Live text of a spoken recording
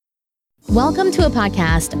Welcome to a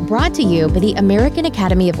podcast brought to you by the American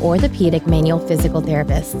Academy of Orthopedic Manual Physical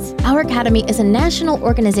Therapists. Our academy is a national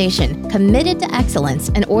organization committed to excellence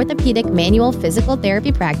in orthopedic manual physical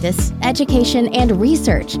therapy practice, education, and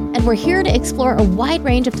research, and we're here to explore a wide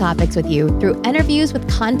range of topics with you through interviews with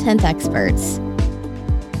content experts.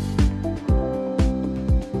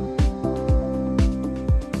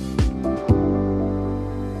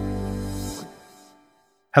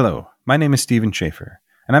 Hello, my name is Stephen Schaefer,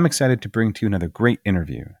 and I'm excited to bring to you another great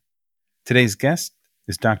interview. Today's guest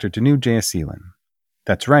is Dr. Danu Jayaseilan.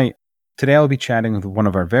 That's right, today I'll be chatting with one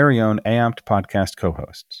of our very own AOMPT podcast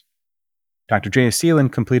co-hosts. Dr.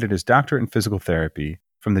 Jayaseilan completed his doctorate in physical therapy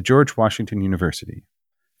from the George Washington University,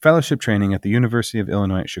 fellowship training at the University of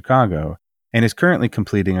Illinois at Chicago, and is currently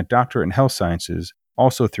completing a doctorate in health sciences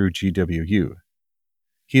also through GWU.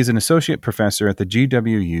 He is an associate professor at the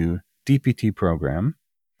GWU DPT program,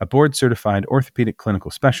 a board-certified orthopedic clinical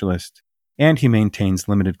specialist, and he maintains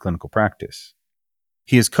limited clinical practice.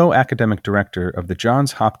 He is co-academic director of the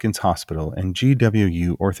Johns Hopkins Hospital and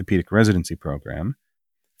GWU Orthopedic Residency Program,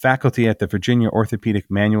 faculty at the Virginia Orthopedic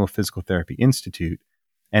Manual Physical Therapy Institute,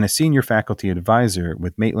 and a senior faculty advisor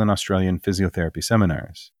with Maitland Australian Physiotherapy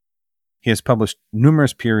Seminars. He has published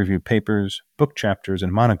numerous peer-reviewed papers, book chapters,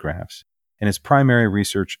 and monographs in his primary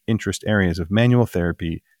research interest areas of manual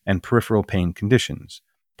therapy and peripheral pain conditions,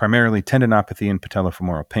 primarily tendinopathy and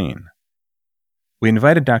patellofemoral pain. We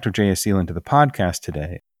invited Dr. Jayaseilan to the podcast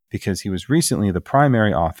today because he was recently the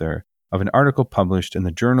primary author of an article published in the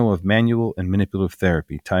Journal of Manual and Manipulative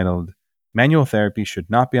Therapy titled, "Manual Therapy Should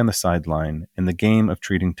Not Be on the Sideline in the Game of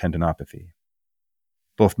Treating Tendinopathy."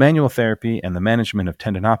 Both manual therapy and the management of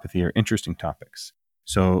tendinopathy are interesting topics,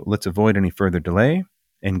 so let's avoid any further delay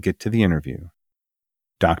and get to the interview.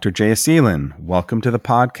 Dr. Jayaseilan, welcome to the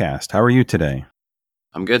podcast. How are you today?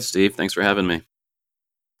 I'm good, Steve. Thanks for having me.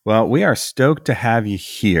 Well, we are stoked to have you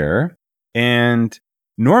here. And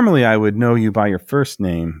normally I would know you by your first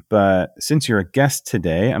name, but since you're a guest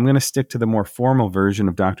today, I'm going to stick to the more formal version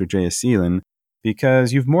of Dr. Jayaseilan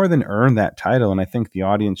because you've more than earned that title, and I think the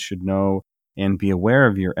audience should know and be aware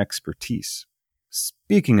of your expertise.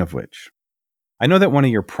 Speaking of which, I know that one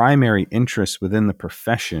of your primary interests within the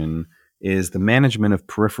profession is the management of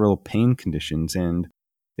peripheral pain conditions, and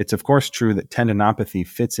it's of course true that tendinopathy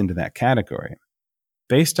fits into that category.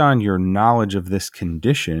 Based on your knowledge of this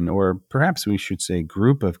condition, or perhaps we should say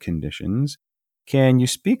group of conditions, can you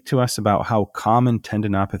speak to us about how common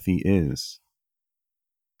tendinopathy is?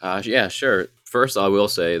 Yeah, sure. First, I will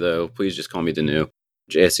say, though, please just call me Danu.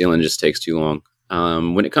 Jayaseilan just takes too long.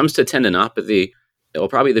 When it comes to tendinopathy, it'll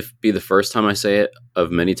probably be the first time I say it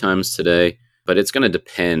of many times today, but it's going to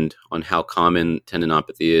depend on how common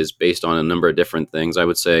tendinopathy is based on a number of different things. I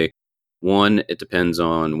would say, one, it depends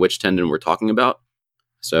on which tendon we're talking about.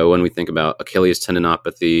 So when we think about Achilles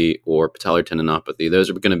tendinopathy or patellar tendinopathy, those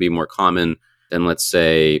are going to be more common than, let's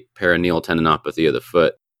say, peroneal tendinopathy of the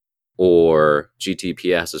foot, or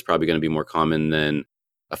GTPS is probably going to be more common than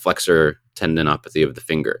a flexor tendinopathy of the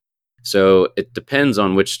finger. So it depends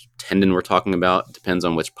on which tendon we're talking about. It depends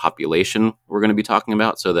on which population we're going to be talking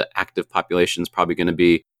about. So the active population is probably going to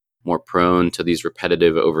be more prone to these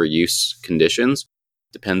repetitive overuse conditions.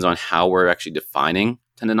 Depends on how we're actually defining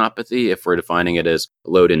tendinopathy. If we're defining it as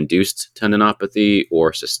load-induced tendinopathy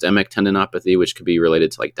or systemic tendinopathy, which could be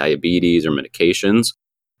related to like diabetes or medications.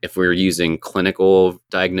 If we're using clinical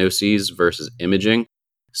diagnoses versus imaging.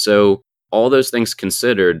 So all those things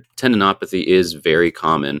considered, tendinopathy is very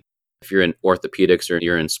common. If you're in orthopedics or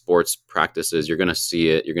you're in sports practices, you're going to see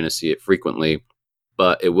it. You're going to see it frequently,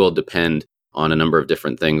 but it will depend on a number of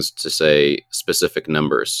different things to say specific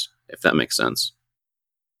numbers, if that makes sense.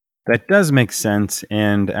 That does make sense.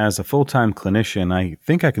 And as a full-time clinician, I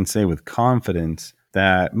think I can say with confidence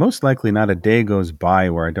that most likely not a day goes by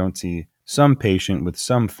where I don't see some patient with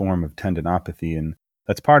some form of tendinopathy. And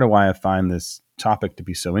that's part of why I find this topic to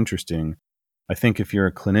be so interesting. I think if you're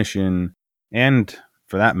a clinician and,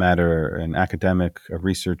 for that matter, an academic, a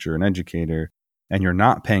researcher, an educator, and you're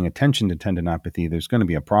not paying attention to tendinopathy, there's going to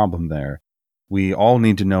be a problem there. We all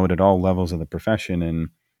need to know it at all levels of the profession, and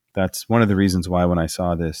that's one of the reasons why when I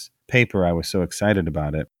saw this paper, I was so excited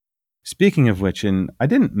about it. Speaking of which, and I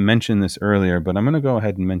didn't mention this earlier, but I'm going to go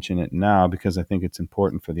ahead and mention it now because I think it's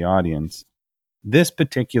important for the audience. This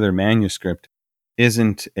particular manuscript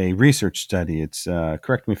isn't a research study. It's,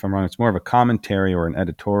 correct me if I'm wrong, it's more of a commentary or an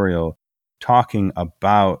editorial talking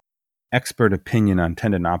about expert opinion on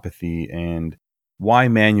tendinopathy and why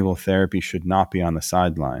manual therapy should not be on the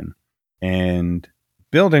sideline. And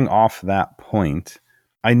building off that point,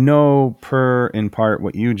 I know in part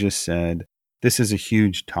what you just said, this is a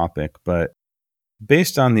huge topic, but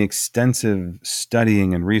Based on the extensive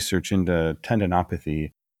studying and research into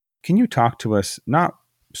tendinopathy, can you talk to us not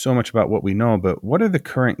so much about what we know, but what are the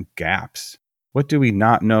current gaps? What do we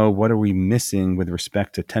not know? What are we missing with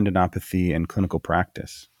respect to tendinopathy and clinical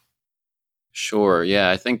practice? Sure. Yeah,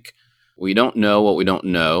 I think we don't know what we don't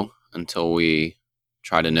know until we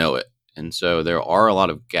try to know it. And so there are a lot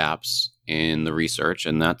of gaps in the research,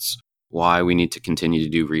 and that's why we need to continue to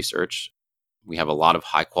do research. We have a lot of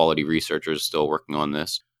high quality researchers still working on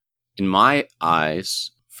this. In my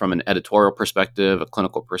eyes, from an editorial perspective, a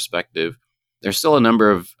clinical perspective, there's still a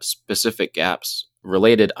number of specific gaps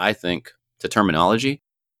related, I think, to terminology.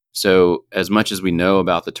 So as much as we know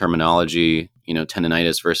about the terminology,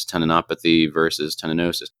 tendinitis versus tendinopathy versus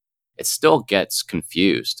tendinosis, it still gets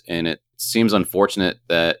confused. And it seems unfortunate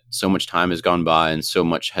that so much time has gone by and so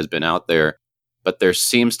much has been out there, but there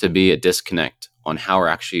seems to be a disconnect on how we're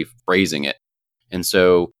actually phrasing it. And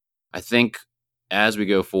so I think as we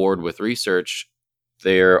go forward with research,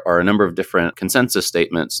 there are a number of different consensus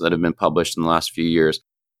statements that have been published in the last few years.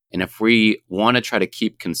 And if we want to try to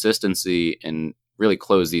keep consistency and really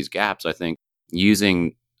close these gaps, I think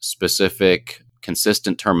using specific,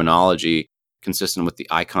 consistent terminology, consistent with the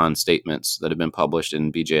ICON statements that have been published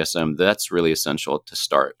in BJSM, that's really essential to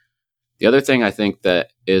start. The other thing I think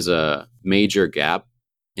that is a major gap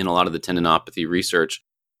in a lot of the tendinopathy research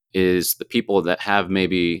is the people that have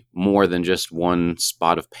maybe more than just one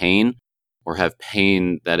spot of pain or have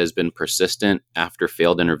pain that has been persistent after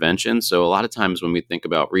failed intervention. So a lot of times when we think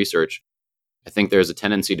about research, I think there's a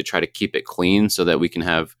tendency to try to keep it clean so that we can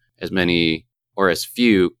have as many or as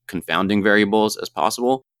few confounding variables as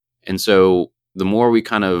possible. And so the more we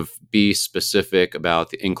kind of be specific about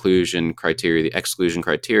the inclusion criteria, the exclusion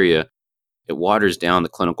criteria, it waters down the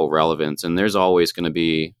clinical relevance. And there's always going to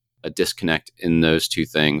be a disconnect in those two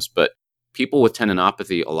things. But people with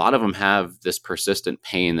tendinopathy, a lot of them have this persistent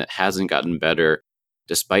pain that hasn't gotten better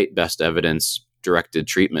despite best evidence directed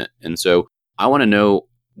treatment. And so I want to know,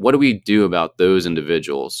 what do we do about those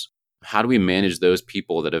individuals? How do we manage those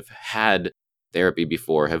people that have had therapy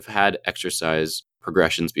before, have had exercise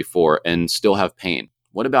progressions before, and still have pain?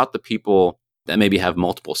 What about the people that maybe have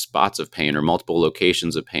multiple spots of pain or multiple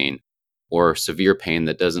locations of pain or severe pain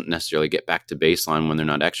that doesn't necessarily get back to baseline when they're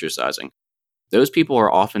not exercising? Those people are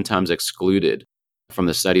oftentimes excluded from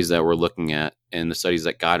the studies that we're looking at and the studies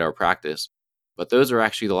that guide our practice. But those are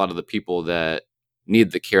actually a lot of the people that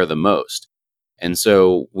need the care the most. And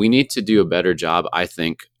so we need to do a better job, I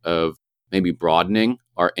think, of maybe broadening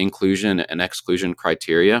our inclusion and exclusion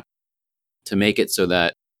criteria to make it so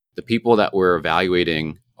that the people that we're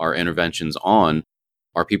evaluating our interventions on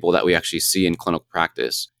are people that we actually see in clinical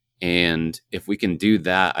practice. And if we can do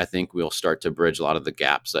that, I think we'll start to bridge a lot of the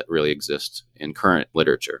gaps that really exist in current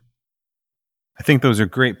literature. I think those are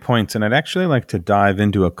great points, and I'd actually like to dive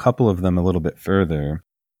into a couple of them a little bit further.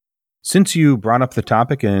 Since you brought up the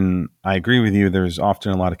topic, and I agree with you, there's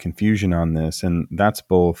often a lot of confusion on this, and that's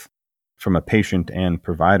both from a patient and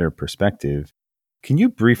provider perspective. Can you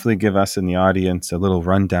briefly give us and the audience a little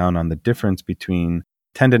rundown on the difference between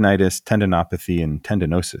tendinitis, tendinopathy, and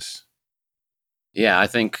tendinosis? Yeah, I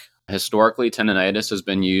think historically tendinitis has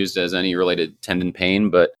been used as any related tendon pain,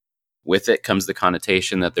 but with it comes the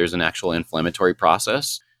connotation that there's an actual inflammatory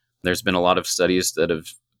process. There's been a lot of studies that have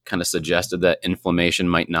kind of suggested that inflammation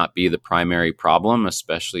might not be the primary problem,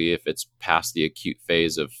 especially if it's past the acute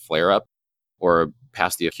phase of flare-up or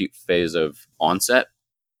past the acute phase of onset.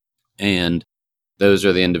 And those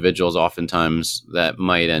are the individuals oftentimes that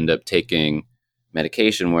might end up taking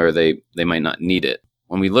medication where they might not need it.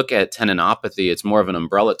 When we look at tendinopathy, it's more of an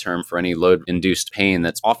umbrella term for any load-induced pain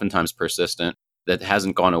that's oftentimes persistent, that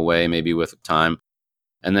hasn't gone away maybe with time.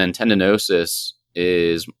 And then tendinosis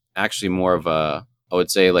is actually more of a, I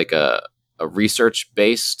would say, like a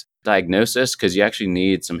research-based diagnosis, because you actually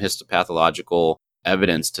need some histopathological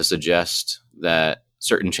evidence to suggest that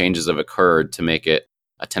certain changes have occurred to make it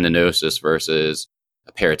a tendinosis versus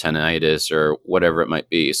a peritendinitis or whatever it might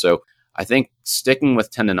be. So I think sticking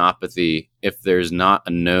with tendinopathy, if there's not a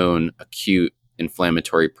known acute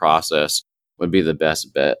inflammatory process, would be the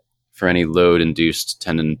best bet for any load-induced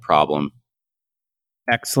tendon problem.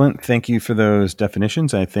 Excellent. Thank you for those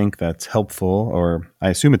definitions. I think that's helpful, or I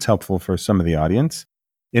assume it's helpful for some of the audience.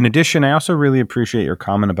 In addition, I also really appreciate your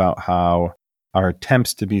comment about how our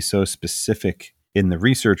attempts to be so specific in the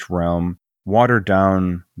research realm water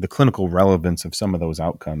down the clinical relevance of some of those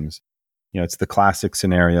outcomes. It's the classic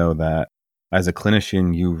scenario that as a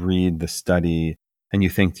clinician, you read the study and you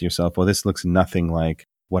think to yourself, well, this looks nothing like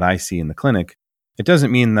what I see in the clinic. It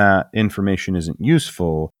doesn't mean that information isn't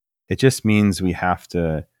useful. It just means we have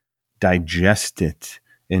to digest it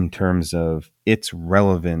in terms of its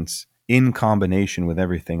relevance in combination with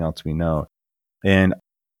everything else we know. And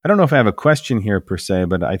I don't know if I have a question here per se,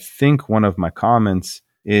 but I think one of my comments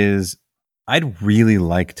is I'd really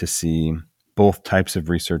like to see both types of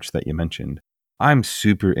research that you mentioned. I'm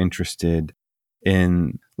super interested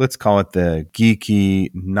in, let's call it the geeky,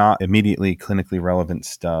 not immediately clinically relevant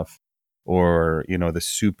stuff, or, the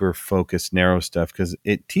super focused, narrow stuff, because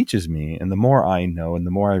it teaches me. And the more I know and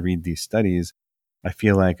the more I read these studies, I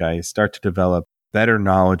feel like I start to develop better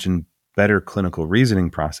knowledge and better clinical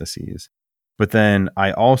reasoning processes. But then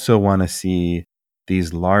I also want to see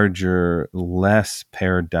these larger, less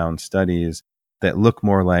pared down studies that look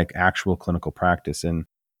more like actual clinical practice. And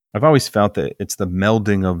I've always felt that it's the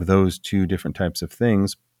melding of those two different types of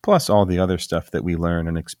things, plus all the other stuff that we learn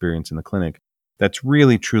and experience in the clinic, that's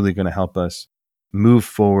really, truly going to help us move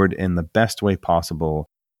forward in the best way possible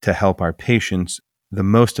to help our patients the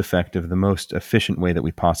most effective, the most efficient way that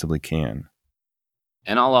we possibly can.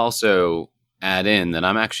 And I'll also add in that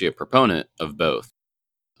I'm actually a proponent of both.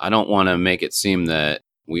 I don't want to make it seem that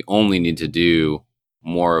we only need to do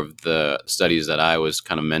more of the studies that I was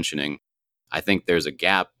kind of mentioning. I think there's a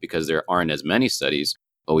gap because there aren't as many studies,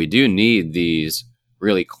 but we do need these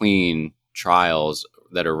really clean trials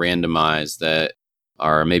that are randomized, that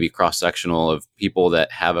are maybe cross-sectional of people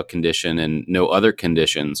that have a condition and no other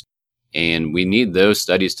conditions. And we need those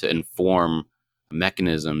studies to inform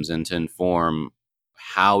mechanisms and to inform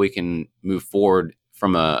how we can move forward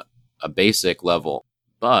from a basic level.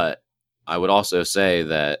 But I would also say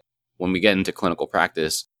that when we get into clinical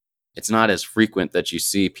practice, it's not as frequent that you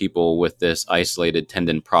see people with this isolated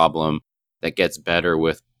tendon problem that gets better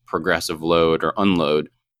with progressive load or unload,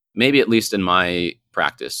 maybe at least in my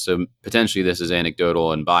practice. So potentially this is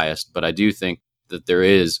anecdotal and biased, but I do think that there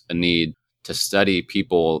is a need to study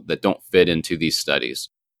people that don't fit into these studies.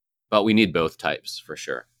 But we need both types for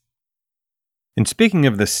sure. And speaking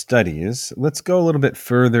of the studies, let's go a little bit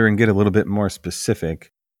further and get a little bit more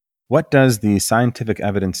specific. What does the scientific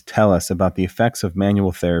evidence tell us about the effects of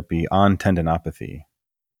manual therapy on tendinopathy?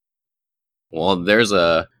 Well, there's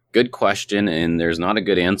a good question and there's not a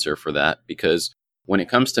good answer for that, because when it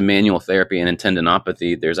comes to manual therapy and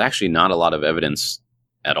tendinopathy, there's actually not a lot of evidence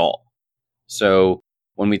at all. So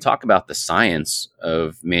when we talk about the science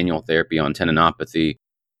of manual therapy on tendinopathy,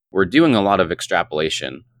 we're doing a lot of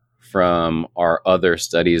extrapolation from our other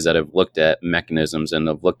studies that have looked at mechanisms and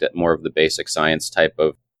have looked at more of the basic science type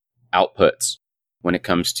of outputs when it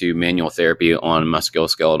comes to manual therapy on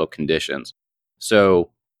musculoskeletal conditions.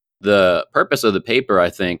 So the purpose of the paper, I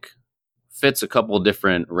think, fits a couple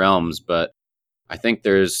different realms, but I think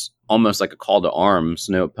there's almost like a call to arms,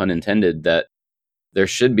 no pun intended, that there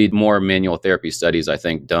should be more manual therapy studies, I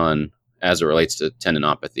think, done as it relates to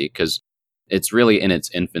tendinopathy, because it's really in its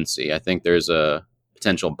infancy. I think there's a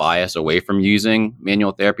potential bias away from using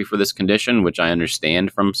manual therapy for this condition, which I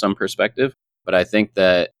understand from some perspective. But I think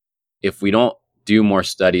that if we don't do more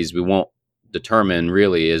studies, we won't determine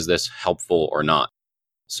really, is this helpful or not.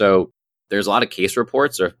 So there's a lot of case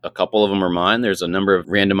reports, or a couple of them are mine. There's a number of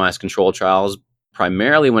randomized control trials,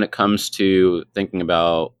 primarily when it comes to thinking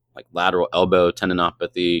about like lateral elbow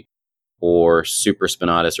tendinopathy or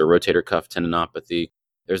supraspinatus or rotator cuff tendinopathy.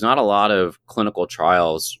 There's not a lot of clinical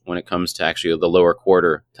trials when it comes to actually the lower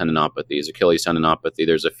quarter tendinopathies, Achilles tendinopathy.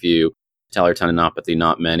 There's a few, patellar tendinopathy,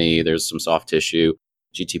 not many. There's some soft tissue,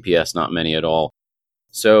 GTPS, not many at all.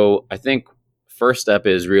 So I think first step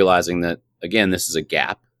is realizing that, again, this is a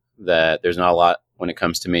gap, that there's not a lot when it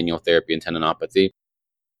comes to manual therapy and tendinopathy.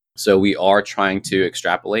 So we are trying to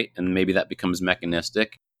extrapolate, and maybe that becomes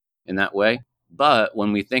mechanistic in that way. But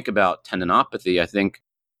when we think about tendinopathy, I think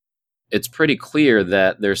it's pretty clear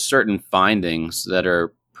that there's certain findings that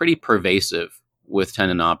are pretty pervasive with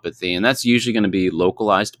tendinopathy, and that's usually going to be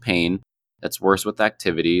localized pain that's worse with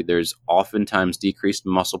activity. There's oftentimes decreased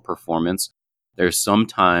muscle performance. There's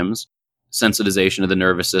sometimes sensitization of the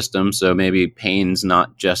nervous system, so maybe pain's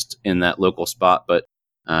not just in that local spot, but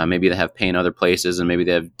maybe they have pain other places, and maybe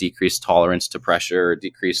they have decreased tolerance to pressure or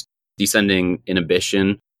decreased descending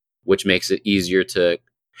inhibition, which makes it easier to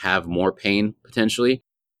have more pain potentially.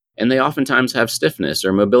 And they oftentimes have stiffness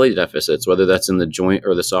or mobility deficits, whether that's in the joint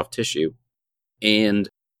or the soft tissue. And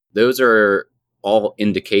those are all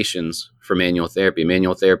indications for manual therapy.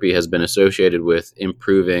 Manual therapy has been associated with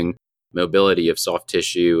improving mobility of soft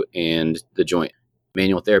tissue and the joint.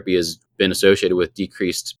 Manual therapy has been associated with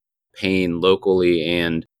decreased pain locally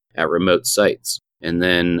and at remote sites. And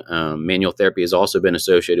then manual therapy has also been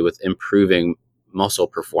associated with improving muscle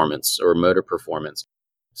performance or motor performance.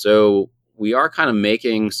 So we are kind of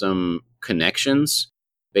making some connections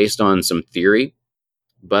based on some theory,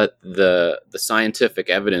 but the scientific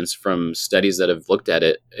evidence from studies that have looked at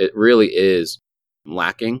it, it really is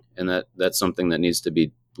lacking, and that's something that needs to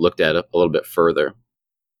be looked at a little bit further.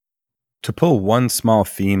 To pull one small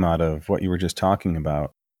theme out of what you were just talking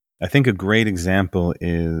about, I think a great example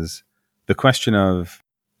is the question of,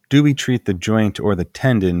 do we treat the joint or the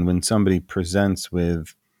tendon when somebody presents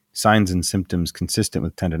with signs and symptoms consistent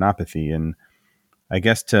with tendinopathy? And I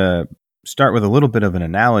guess to start with a little bit of an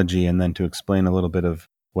analogy and then to explain a little bit of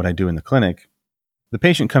what I do in the clinic, the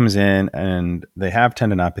patient comes in and they have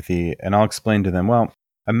tendinopathy, and I'll explain to them, well,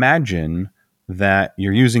 imagine that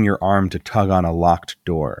you're using your arm to tug on a locked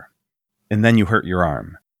door, and then you hurt your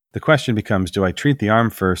arm. The question becomes, do I treat the arm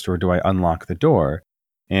first or do I unlock the door?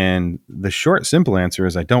 And the short, simple answer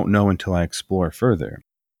is I don't know until I explore further.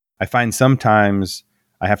 I find sometimes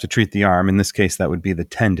I have to treat the arm. In this case, that would be the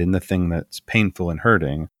tendon, the thing that's painful and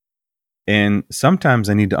hurting. And sometimes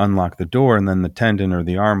I need to unlock the door, and then the tendon or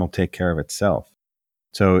the arm will take care of itself.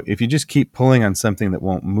 So if you just keep pulling on something that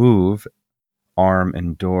won't move, arm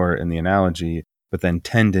and door in the analogy, but then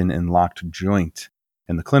tendon and locked joint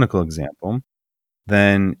in the clinical example,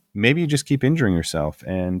 then maybe you just keep injuring yourself.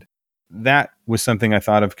 And that was something I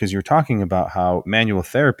thought of because you're talking about how manual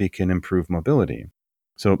therapy can improve mobility.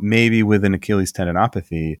 So maybe with an Achilles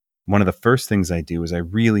tendinopathy, one of the first things I do is I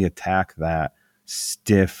really attack that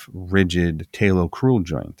stiff, rigid talocrural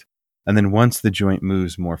joint. And then once the joint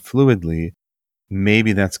moves more fluidly,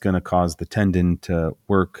 maybe that's going to cause the tendon to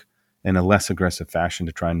work in a less aggressive fashion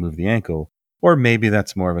to try and move the ankle. Or maybe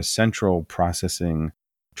that's more of a central processing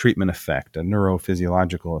treatment effect, a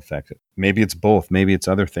neurophysiological effect. Maybe it's both. Maybe it's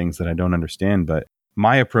other things that I don't understand. But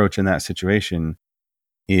my approach in that situation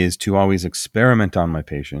is to always experiment on my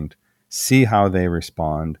patient, see how they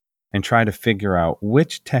respond, and try to figure out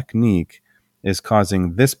which technique is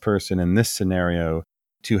causing this person in this scenario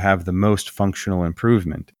to have the most functional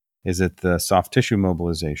improvement. Is it the soft tissue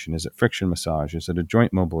mobilization? Is it friction massage? Is it a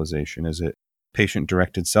joint mobilization? Is it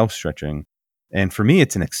patient-directed self-stretching? And for me,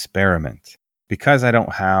 it's an experiment. Because I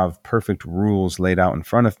don't have perfect rules laid out in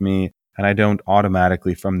front of me, and I don't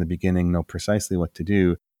automatically from the beginning know precisely what to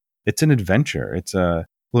do, it's an adventure. It's a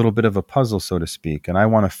little bit of a puzzle, so to speak. And I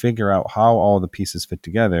want to figure out how all the pieces fit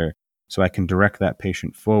together so I can direct that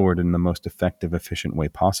patient forward in the most effective, efficient way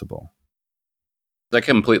possible. I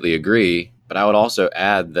completely agree, but I would also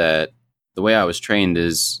add that the way I was trained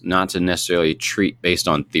is not to necessarily treat based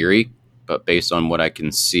on theory, but based on what I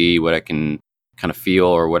can see, what I can kind of feel,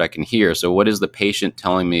 or what I can hear. So what is the patient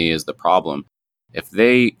telling me is the problem? If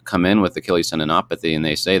they come in with Achilles tendinopathy and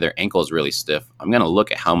they say their ankle is really stiff, I'm going to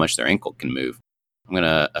look at how much their ankle can move. I'm going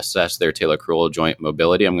to assess their talocrural joint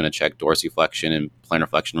mobility. I'm going to check dorsiflexion and plantar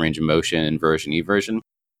flexion range of motion, inversion, eversion.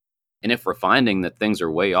 And if we're finding that things are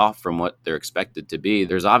way off from what they're expected to be,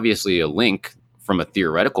 there's obviously a link from a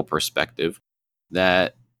theoretical perspective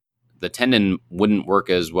that the tendon wouldn't work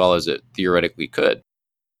as well as it theoretically could.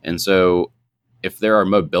 And so if there are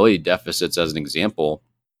mobility deficits, as an example,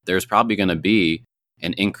 there's probably going to be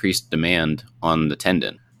an increased demand on the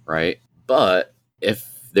tendon, right? But if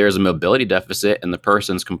there's a mobility deficit and the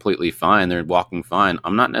person's completely fine, they're walking fine,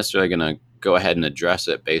 I'm not necessarily going to go ahead and address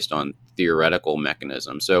it based on theoretical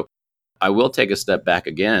mechanisms. So I will take a step back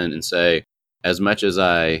again and say, as much as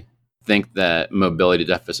I think that mobility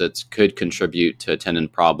deficits could contribute to a tendon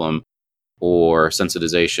problem or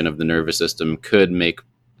sensitization of the nervous system could make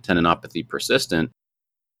tendinopathy persistent,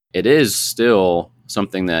 it is still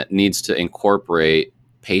something that needs to incorporate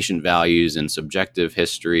patient values and subjective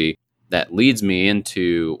history that leads me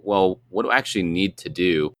into, well, what do I actually need to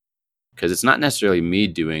do? Because it's not necessarily me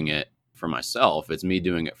doing it for myself, it's me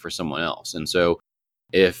doing it for someone else. And so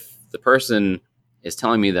if the person is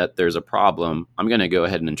telling me that there's a problem, I'm going to go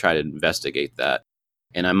ahead and try to investigate that.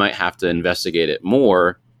 And I might have to investigate it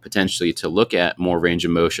more, potentially to look at more range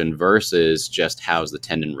of motion versus just how's the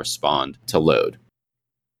tendon respond to load.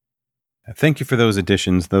 Thank you for those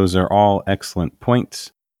additions. Those are all excellent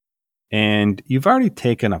points. And you've already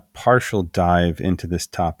taken a partial dive into this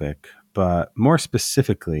topic, but more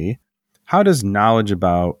specifically, how does knowledge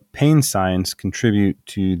about pain science contribute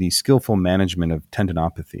to the skillful management of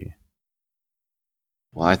tendinopathy?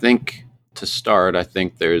 Well, I think to start, I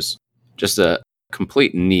think there's just a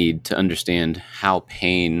complete need to understand how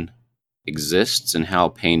pain exists and how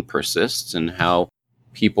pain persists and how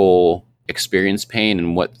people experience pain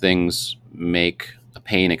and what things make a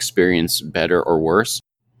pain experience better or worse.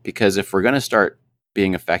 Because if we're going to start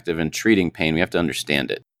being effective in treating pain, we have to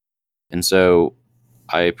understand it. And so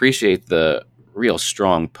I appreciate the real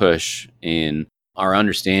strong push in our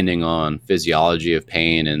understanding on physiology of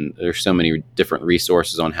pain, and there's so many different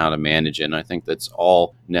resources on how to manage it. And I think that's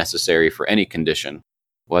all necessary for any condition.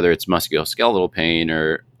 whether it's musculoskeletal pain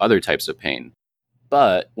or other types of pain.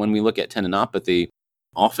 But when we look at tendinopathy,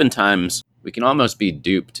 oftentimes we can almost be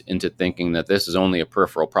duped into thinking that this is only a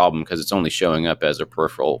peripheral problem because it's only showing up as a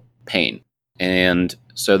peripheral pain. And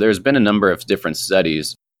so there's been a number of different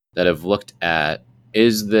studies that have looked at,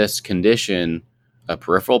 is this condition a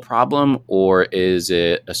peripheral problem, or is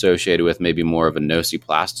it associated with maybe more of a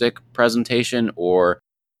nociplastic presentation or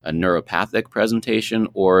a neuropathic presentation,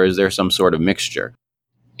 or is there some sort of mixture?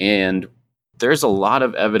 And there's a lot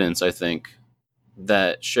of evidence, I think,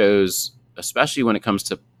 that shows, especially when it comes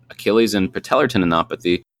to Achilles and patellar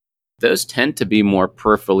tendinopathy, those tend to be more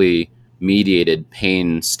peripherally mediated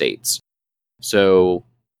pain states. So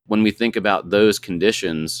when we think about those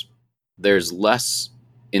conditions, there's less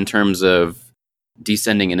in terms of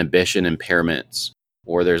descending inhibition impairments,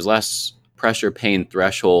 or there's less pressure pain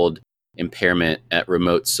threshold impairment at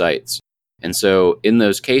remote sites. And so in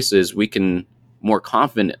those cases, we can more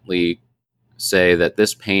confidently say that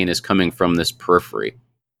this pain is coming from this periphery,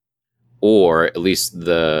 or at least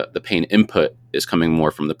the pain input is coming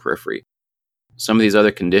more from the periphery. Some of these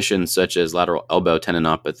other conditions, such as lateral elbow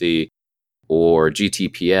tendinopathy or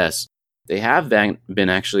GTPS, they have been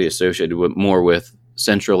actually associated more with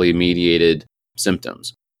centrally mediated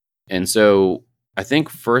symptoms. And so I think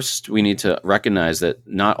first we need to recognize that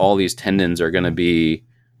not all these tendons are going to be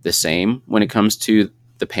the same when it comes to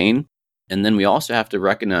the pain. And then we also have to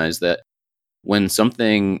recognize that when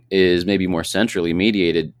something is maybe more centrally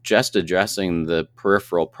mediated, just addressing the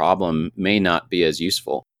peripheral problem may not be as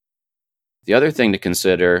useful. The other thing to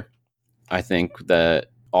consider, I think, that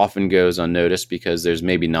often goes unnoticed because there's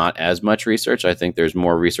maybe not as much research. I think there's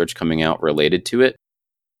more research coming out related to it.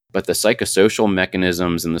 But the psychosocial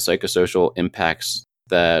mechanisms and the psychosocial impacts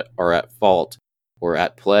that are at fault or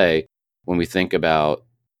at play when we think about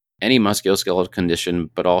any musculoskeletal condition,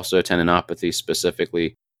 but also tendinopathy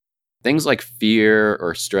specifically, things like fear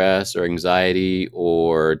or stress or anxiety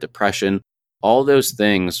or depression, all those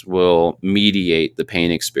things will mediate the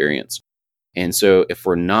pain experience. And so if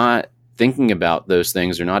we're not thinking about those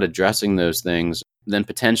things or not addressing those things, then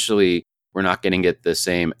potentially we're not going to get the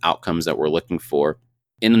same outcomes that we're looking for.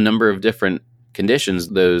 In a number of different conditions,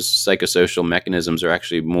 those psychosocial mechanisms are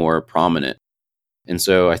actually more prominent. And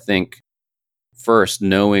so I think first,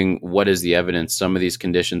 knowing what is the evidence, some of these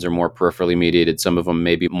conditions are more peripherally mediated, some of them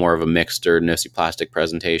may be more of a mixed or nociplastic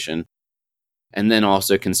presentation. And then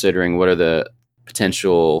also considering what are the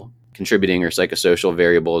potential contributing or psychosocial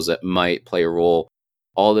variables that might play a role.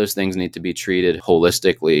 All those things need to be treated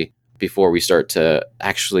holistically before we start to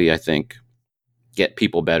actually, I think, get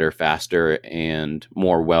people better faster and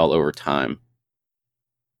more well over time.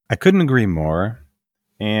 I couldn't agree more.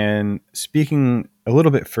 And speaking a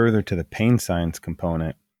little bit further to the pain science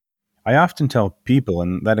component, I often tell people,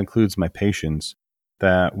 and that includes my patients,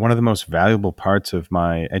 that one of the most valuable parts of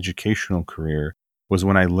my educational career was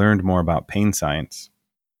when I learned more about pain science.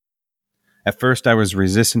 At first, I was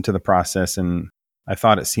resistant to the process and I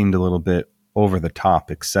thought it seemed a little bit over the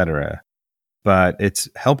top, etc. But it's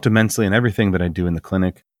helped immensely in everything that I do in the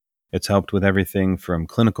clinic. It's helped with everything from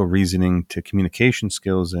clinical reasoning to communication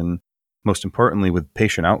skills and, most importantly, with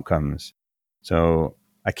patient outcomes. So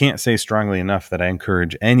I can't say strongly enough that I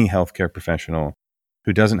encourage any healthcare professional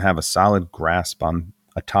who doesn't have a solid grasp on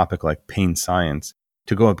a topic like pain science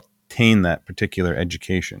to go obtain that particular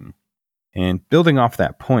education. And building off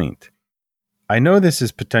that point, I know this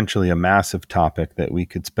is potentially a massive topic that we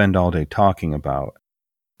could spend all day talking about,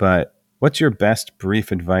 but what's your best brief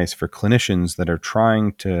advice for clinicians that are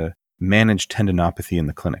trying to manage tendinopathy in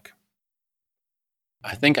the clinic?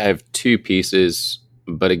 I think I have two pieces,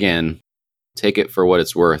 but again, take it for what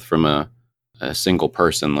it's worth from a single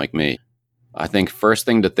person like me. I think first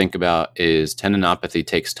thing to think about is tendinopathy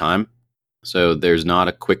takes time. So there's not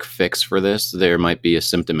a quick fix for this. There might be a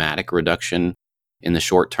symptomatic reduction in the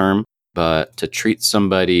short term, but to treat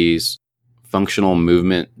somebody's functional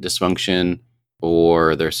movement dysfunction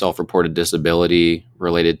or their self-reported disability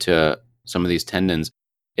related to some of these tendons,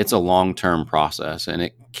 it's a long-term process and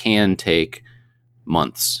it can take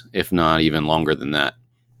months, if not even longer than that,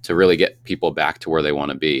 to really get people back to where they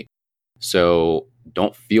want to be. So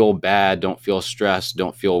don't feel bad, don't feel stressed,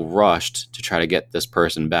 don't feel rushed to try to get this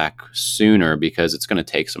person back sooner because it's going to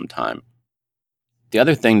take some time. The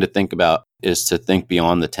other thing to think about is to think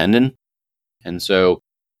beyond the tendon. And so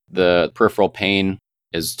the peripheral pain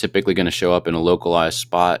is typically going to show up in a localized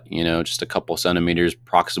spot, just a couple centimeters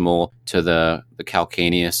proximal to the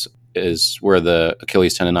calcaneus is where the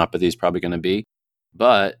Achilles tendinopathy is probably going to be.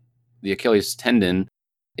 But the Achilles tendon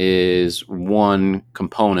is one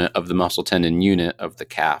component of the muscle tendon unit of the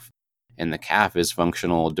calf. And the calf is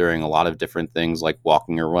functional during a lot of different things like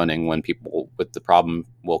walking or running when people with the problem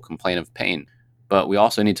will complain of pain. But we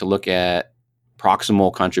also need to look at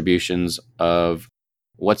proximal contributions of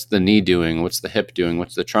what's the knee doing, what's the hip doing,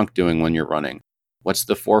 what's the trunk doing when you're running, what's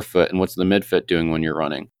the forefoot and what's the midfoot doing when you're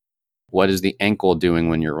running, what is the ankle doing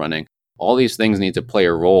when you're running. All these things need to play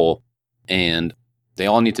a role, and they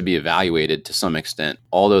all need to be evaluated to some extent.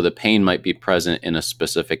 Although the pain might be present in a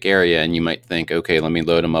specific area, and you might think, okay, let me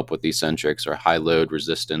load them up with eccentrics or high load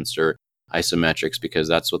resistance or isometrics because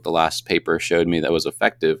that's what the last paper showed me that was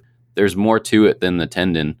effective. There's more to it than the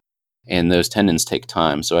tendon, and those tendons take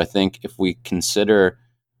time. So I think if we consider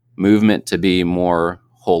movement to be more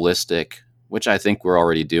holistic, which I think we're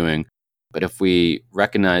already doing, but if we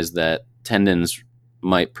recognize that tendons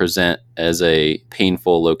might present as a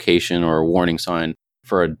painful location or a warning sign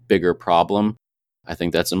for a bigger problem, I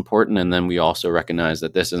think that's important. And then we also recognize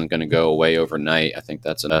that this isn't going to go away overnight. I think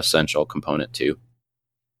that's an essential component too.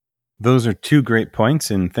 Those are two great points,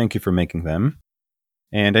 and thank you for making them.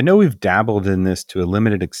 And I know we've dabbled in this to a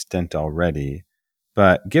limited extent already,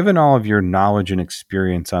 but given all of your knowledge and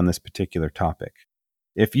experience on this particular topic,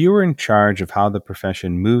 if you were in charge of how the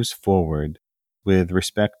profession moves forward with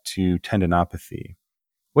respect to tendinopathy,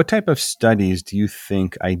 what type of studies do you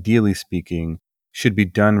think, ideally speaking, should be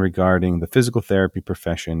done regarding the physical therapy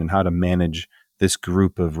profession and how to manage this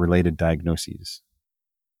group of related diagnoses?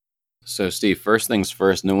 So, Steve, first things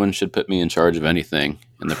first, no one should put me in charge of anything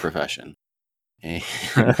in the profession.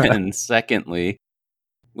 And secondly,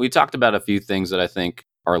 we talked about a few things that I think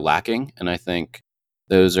are lacking, and I think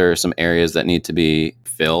those are some areas that need to be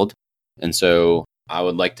filled. And so I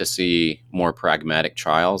would like to see more pragmatic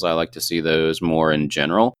trials. I like to see those more in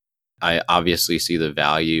general. I obviously see the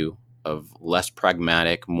value of less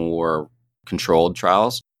pragmatic, more controlled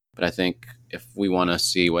trials. But I think if we want to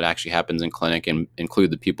see what actually happens in clinic and include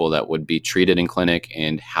the people that would be treated in clinic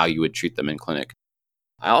and how you would treat them in clinic.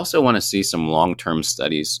 I also want to see some long-term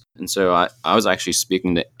studies. And so I was actually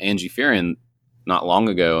speaking to Angie Fearon not long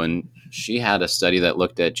ago, and she had a study that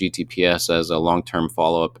looked at GTPS as a long-term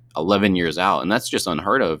follow-up 11 years out. And that's just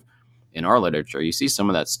unheard of in our literature. You see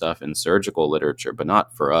some of that stuff in surgical literature, but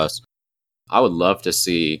not for us. I would love to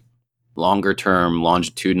see longer-term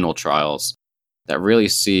longitudinal trials that really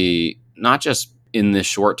see not just in the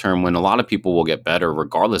short term when a lot of people will get better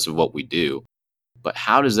regardless of what we do, but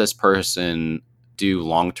how does this person do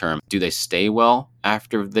long term? Do they stay well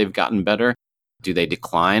after they've gotten better? Do they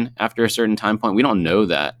decline after a certain time point? We don't know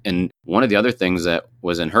that. And one of the other things that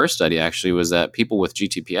was in her study actually was that people with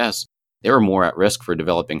GTPS, they were more at risk for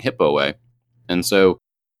developing hip OA. And so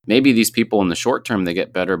maybe these people in the short term, they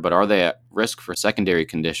get better, but are they at risk for secondary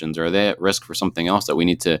conditions? Or are they at risk for something else that we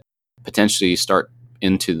need to potentially start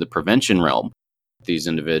into the prevention realm? These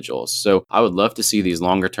individuals. So I would love to see these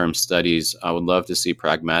longer term studies. I would love to see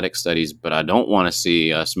pragmatic studies, but I don't want to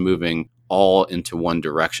see us moving all into one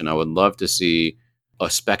direction. I would love to see a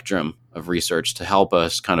spectrum of research to help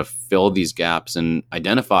us kind of fill these gaps and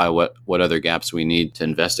identify what other gaps we need to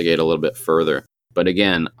investigate a little bit further. But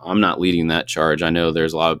again, I'm not leading that charge. I know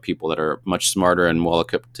there's a lot of people that are much smarter and well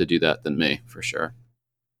equipped to do that than me, for sure.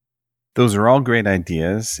 Those are all great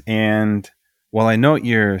ideas. And while I note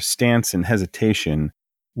your stance and hesitation,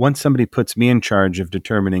 once somebody puts me in charge of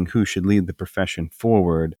determining who should lead the profession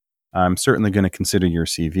forward, I'm certainly going to consider your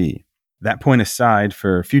CV. That point aside,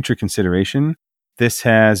 for future consideration, this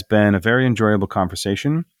has been a very enjoyable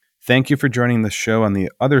conversation. Thank you for joining the show on the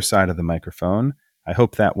other side of the microphone. I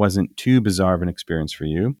hope that wasn't too bizarre of an experience for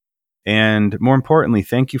you. And more importantly,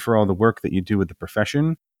 thank you for all the work that you do with the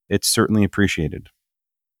profession. It's certainly appreciated.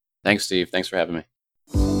 Thanks, Steve. Thanks for having me.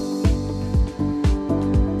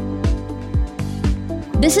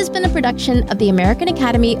 This has been a production of the American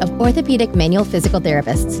Academy of Orthopedic Manual Physical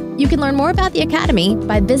Therapists. You can learn more about the Academy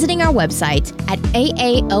by visiting our website at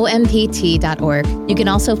aaompt.org. You can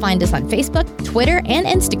also find us on Facebook, Twitter, and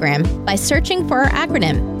Instagram by searching for our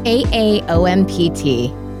acronym,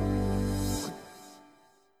 AAOMPT.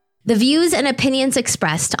 The views and opinions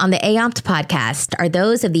expressed on the AOMPT podcast are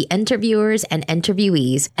those of the interviewers and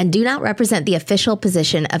interviewees and do not represent the official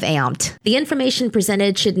position of AOMPT. The information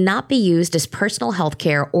presented should not be used as personal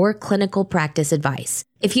healthcare or clinical practice advice.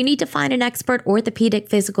 If you need to find an expert orthopedic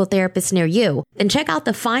physical therapist near you, then check out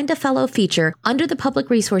the Find a Fellow feature under the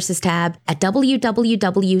Public Resources tab at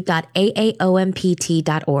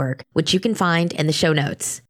www.aaompt.org, which you can find in the show notes.